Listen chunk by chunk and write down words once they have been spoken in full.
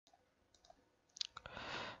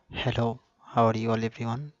Hello, how are you all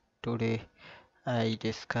everyone? Today I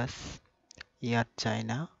discuss Air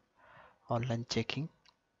China online checking,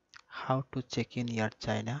 how to check in Air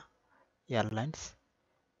China Airlines.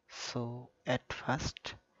 So at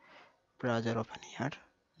first browser open here,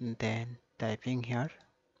 then typing here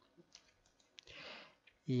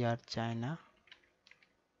Air China,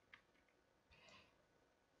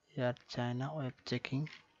 Air China web checking,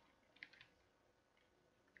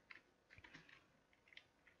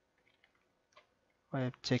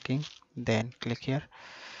 then click here,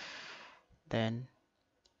 then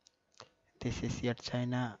this is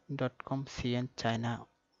airchina.com CN China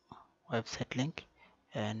website link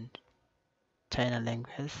and China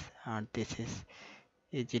language, and this is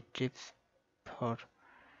easy trips for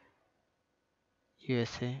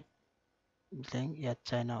USA link. Yeah,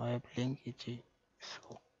 China web link is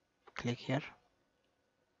so click here.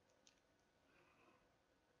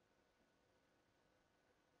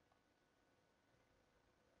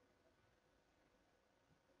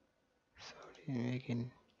 Sorry,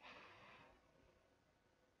 again.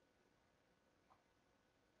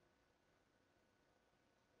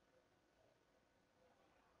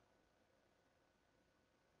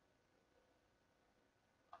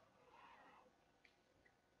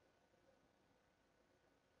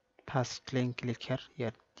 First link click here.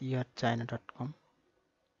 Here China.com.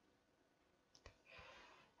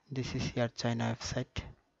 This is your China website.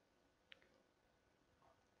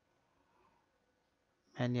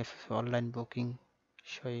 Many of online booking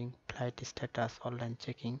showing flight status, online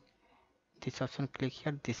checking. This option click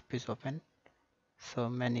here. This page open. So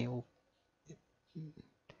many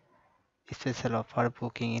special offer,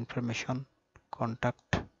 booking information,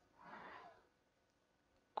 contact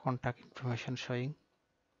information showing.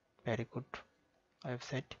 Very good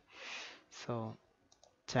website. So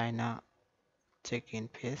China check-in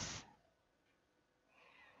page,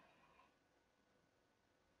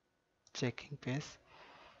 checking page,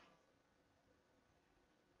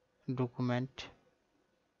 document,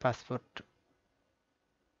 passport,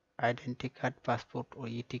 identity card, passport or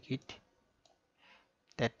e-ticket.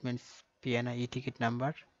 That means PNR e-ticket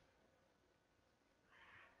number.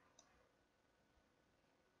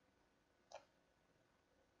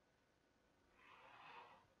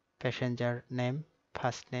 Passenger name,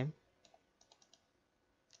 first name,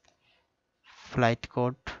 flight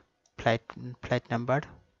code, flight number,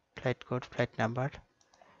 flight code, flight number,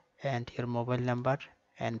 and your mobile number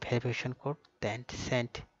and verification code. Then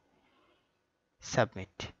send,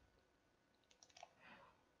 submit.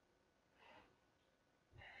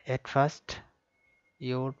 At first,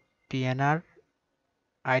 your PNR,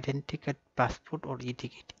 identity card, passport or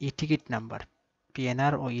e-ticket number,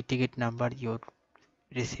 PNR or e-ticket number you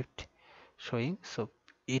received showing. So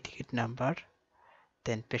e-ticket number,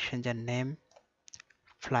 then passenger name,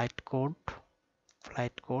 flight code,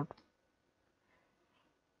 your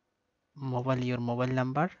mobile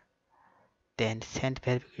number, then send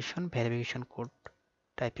verification code,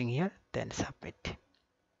 typing here, then submit.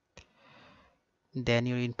 Then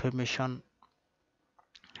your information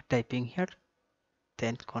typing here,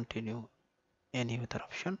 then continue any other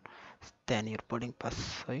option, then your boarding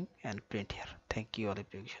pass showing and print here. Thank you all.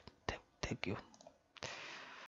 Thank you.